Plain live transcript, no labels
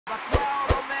The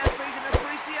crowd on their feet in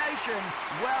appreciation.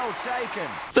 Well taken.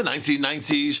 The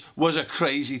 1990s was a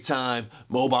crazy time.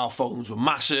 Mobile phones were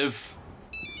massive.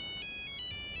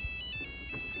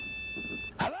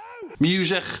 Hello?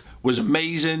 Music was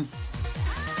amazing.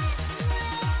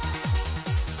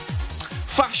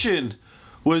 Fashion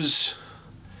was,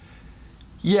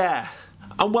 yeah.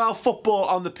 And while football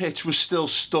on the pitch was still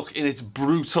stuck in its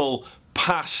brutal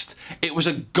past, it was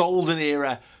a golden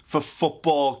era for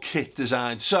football kit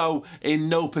design. So, in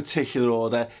no particular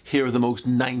order, here are the most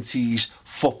 90s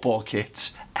football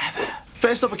kits ever.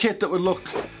 First up, a kit that would look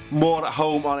more at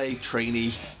home on a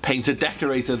trainee painter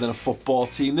decorator than a football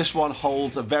team. This one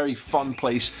holds a very fond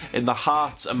place in the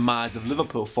hearts and minds of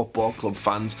Liverpool Football Club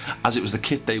fans, as it was the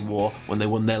kit they wore when they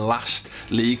won their last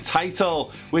league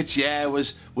title, which, yeah,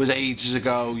 was ages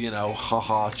ago, you know,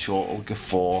 haha, chortle,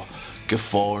 guffaw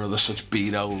and other such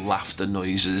beano laughter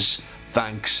noises.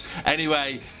 Thanks.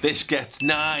 Anyway, this gets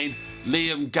 9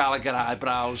 Liam Gallagher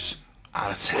eyebrows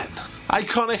out of 10.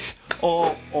 Iconic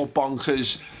or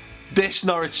bonkers, this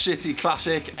Norwich City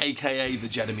classic, aka the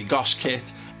Jeremy Goss kit,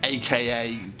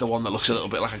 aka the one that looks a little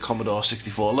bit like a Commodore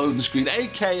 64 loading screen,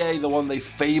 aka the one they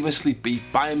famously beat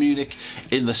Bayern Munich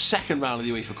in the second round of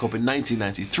the UEFA Cup in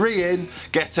 1993 in,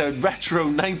 gets a retro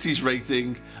 90s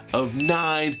rating of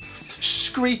 9.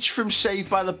 Screech from Saved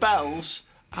by the Bells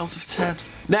out of 10.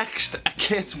 Next, a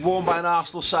kit worn by an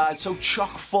Arsenal side so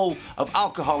chock full of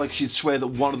alcoholics you'd swear that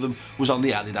one of them was on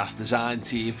the Adidas design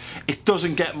team. It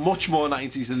doesn't get much more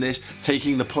 90s than this,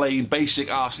 taking the plain basic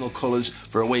Arsenal colours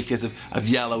for a away kit of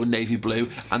yellow and navy blue,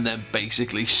 and then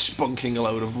basically spunking a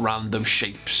load of random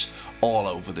shapes all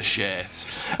over the shirt.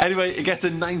 Anyway, it gets a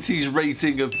 90s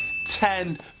rating of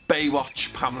 10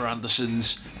 Baywatch Pamela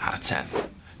Andersons out of 10.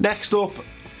 Next up,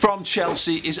 from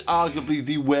Chelsea, is arguably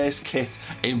the worst kit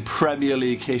in Premier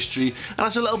League history, and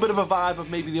has a little bit of a vibe of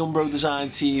maybe the Umbro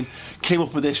design team came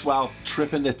up with this while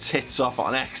tripping their tits off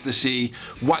on ecstasy,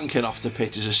 wanking off to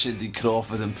pictures of Cindy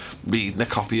Crawford and reading a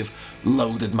copy of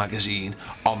Loaded magazine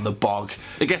on the bog.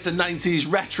 It gets a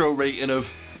 90s retro rating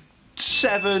of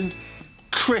 7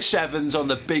 Chris Evans on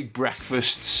the big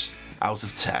breakfasts out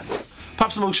of 10.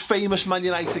 Perhaps the most famous Man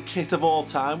United kit of all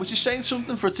time, which is saying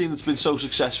something for a team that's been so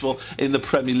successful in the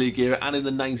Premier League era and in the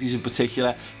 90s in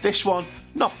particular. This one,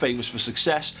 not famous for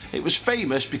success. It was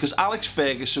famous because Alex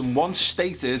Ferguson once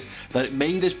stated that it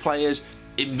made his players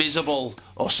invisible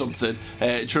or something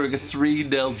during a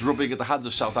 3-0 drubbing at the hands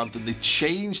of Southampton. They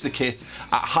changed the kit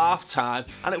at half-time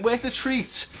and it worked a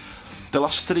treat. They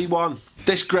lost 3-1.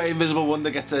 This grey invisible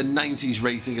wonder gets a 90s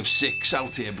rating of 6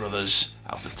 out here, brothers,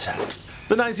 out of 10.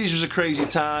 The 90s was a crazy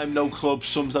time. No club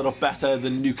sums that up better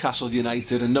than Newcastle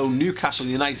United, and no Newcastle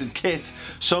United kit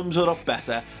sums it up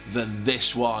better than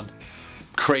this one.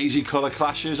 Crazy colour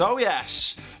clashes, oh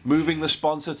yes. Moving the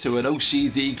sponsor to an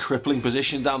OCD crippling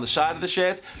position down the side of the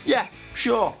shirt, yeah,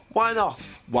 sure, why not?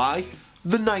 Why?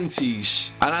 The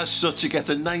 90s. And as such, it gets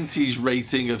a 90s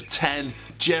rating of 10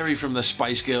 Jerry from the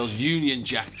Spice Girls Union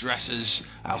Jack dresses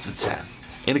out of 10.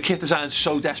 In a kit designed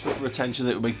so desperate for attention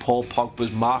that it would make Paul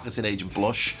Pogba's marketing agent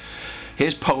blush,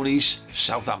 here's Pony's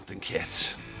Southampton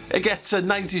kit. It gets a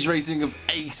 90s rating of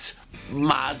 8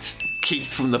 Mad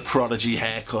Keith from the Prodigy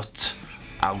haircut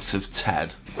out of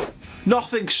 10.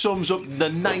 Nothing sums up the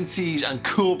 90s and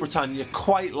Cool Britannia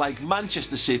quite like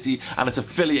Manchester City and its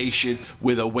affiliation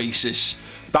with Oasis.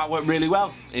 That went really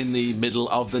well in the middle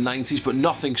of the 90s, but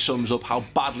nothing sums up how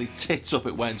badly tits up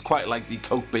it went, quite like the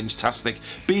Coke Binge-tastic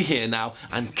Be Here Now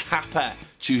and Kappa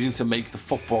choosing to make the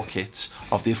football kits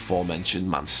of the aforementioned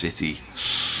Man City.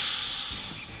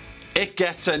 It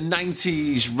gets a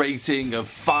 90s rating of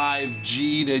 5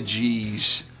 Gina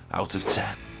G's out of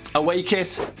 10. Away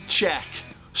kit? Check.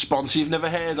 Sponsor you've never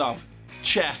heard of?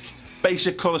 Check.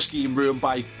 Basic colour scheme ruined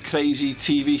by crazy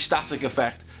TV static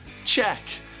effect? Check.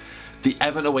 The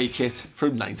Everton away kit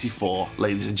from '94,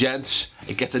 ladies and gents.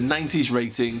 It gets a 90s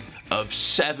rating of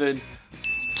 7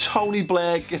 Tony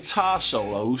Blair guitar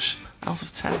solos out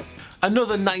of 10.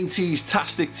 Another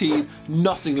 90s-tastic team,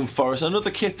 Nottingham Forest, another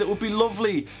kit that would be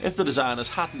lovely if the designers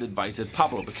hadn't invited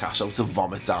Pablo Picasso to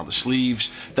vomit down the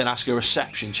sleeves, then ask a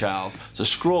reception child to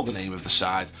scrawl the name of the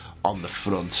side on the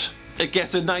front. It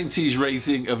gets a 90s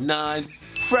rating of 9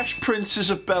 Fresh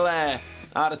Princes of Bel-Air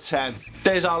out of 10.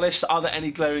 There's our list. Are there any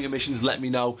glaring omissions? Let me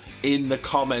know in the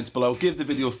comments below. Give the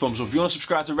video a thumbs up. If you want to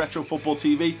subscribe to Retro Football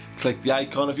TV, click the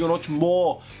icon. If you want to watch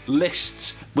more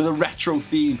lists with a retro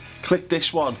theme, click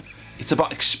this one. It's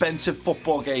about expensive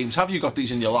football games. Have you got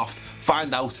these in your loft?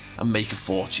 Find out and make a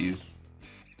fortune.